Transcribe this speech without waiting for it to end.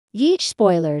Yeesh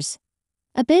spoilers.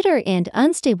 A bitter and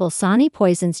unstable Sonny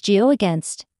poisons Gio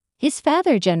against his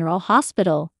father General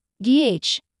Hospital.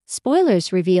 Yeesh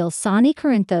spoilers reveal Sonny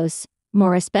Corinthos,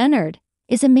 Morris Bernard,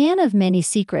 is a man of many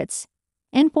secrets.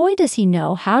 And boy does he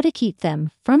know how to keep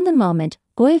them. From the moment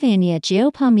Giovanni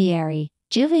Gio Palmieri,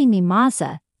 Giovanni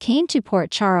Mazza, came to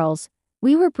Port Charles,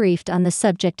 we were briefed on the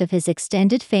subject of his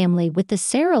extended family with the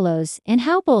Cerullos and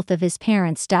how both of his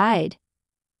parents died.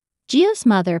 Gio's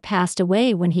mother passed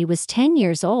away when he was 10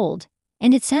 years old,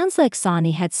 and it sounds like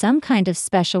Sonny had some kind of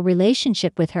special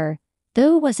relationship with her,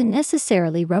 though it wasn't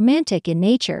necessarily romantic in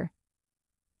nature.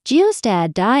 Gio's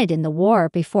dad died in the war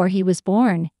before he was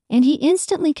born, and he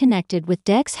instantly connected with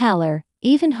Dex Haller,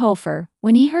 even Hofer,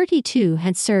 when he heard he too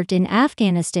had served in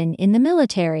Afghanistan in the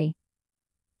military.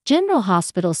 General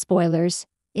Hospital spoilers,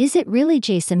 is it really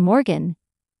Jason Morgan?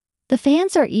 The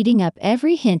fans are eating up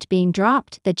every hint being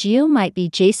dropped that Gio might be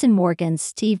Jason Morgan's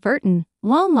Steve Burton,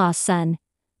 long-lost son,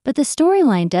 but the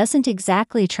storyline doesn't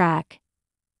exactly track.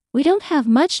 We don't have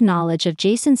much knowledge of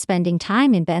Jason spending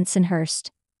time in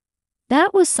Bensonhurst.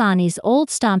 That was Sonny's old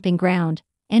stomping ground,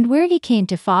 and where he came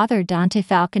to father Dante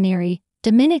Falconeri,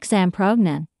 Dominic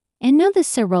Zamprogna, and know the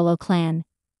Cerullo clan.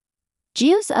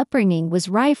 Gio's upbringing was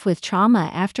rife with trauma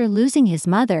after losing his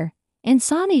mother, and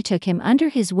Sonny took him under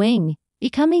his wing,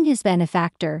 becoming his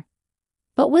benefactor.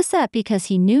 But was that because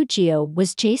he knew Gio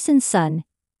was Jason's son?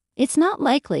 It's not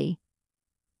likely.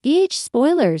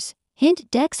 Spoilers,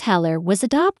 hint Dex Haller was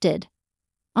adopted.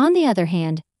 On the other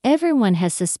hand, everyone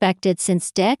has suspected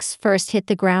since Dex first hit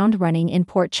the ground running in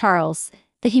Port Charles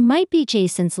that he might be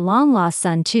Jason's long-lost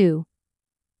son too.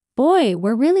 Boy,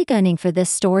 we're really gunning for this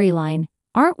storyline,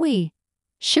 aren't we?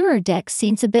 Sure, Dex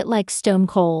seems a bit like Stone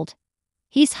Cold.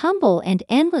 He's humble and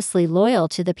endlessly loyal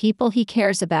to the people he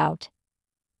cares about.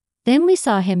 Then we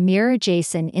saw him mirror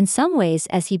Jason in some ways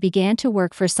as he began to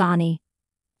work for Sonny.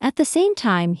 At the same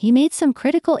time, he made some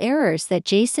critical errors that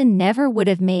Jason never would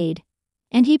have made.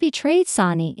 And he betrayed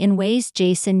Sonny in ways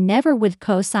Jason never would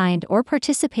co-signed or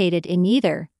participated in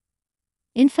either.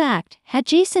 In fact, had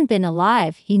Jason been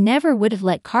alive, he never would have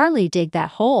let Carly dig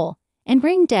that hole and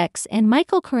bring Dex and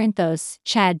Michael Corinthos,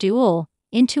 Chad Duell,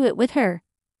 into it with her.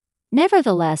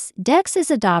 Nevertheless, Dex is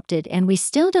adopted and we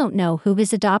still don't know who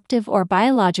his adoptive or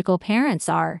biological parents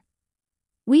are.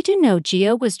 We do know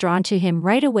Gio was drawn to him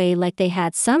right away, like they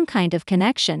had some kind of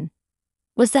connection.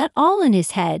 Was that all in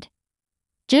his head?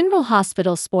 General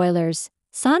Hospital spoilers,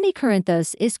 Sonny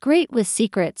Corinthos is great with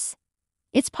secrets.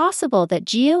 It's possible that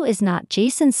Gio is not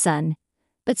Jason's son,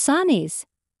 but Sonny's.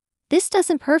 This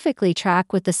doesn't perfectly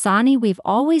track with the Sonny we've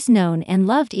always known and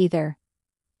loved either.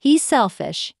 He's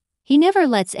selfish. He never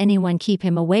lets anyone keep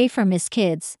him away from his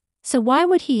kids, so why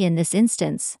would he in this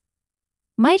instance?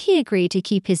 Might he agree to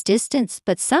keep his distance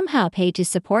but somehow pay to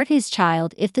support his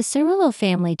child if the Cerullo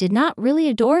family did not really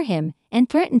adore him and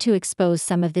threaten to expose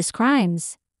some of his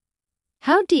crimes?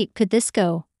 How deep could this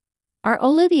go? Are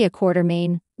Olivia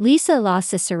Quartermain, Lisa La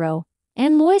Cicero,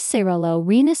 and Lois Cerullo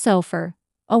Rena Sofer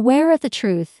aware of the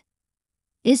truth?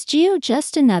 Is Gio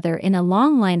just another in a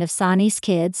long line of Sonny's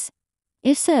kids?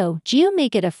 If so, Gio may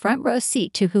get a front row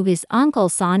seat to who his uncle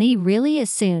Sonny really is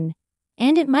soon,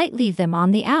 and it might leave them on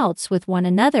the outs with one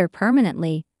another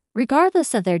permanently,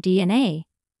 regardless of their DNA.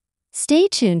 Stay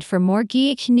tuned for more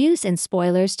geek news and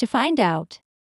spoilers to find out.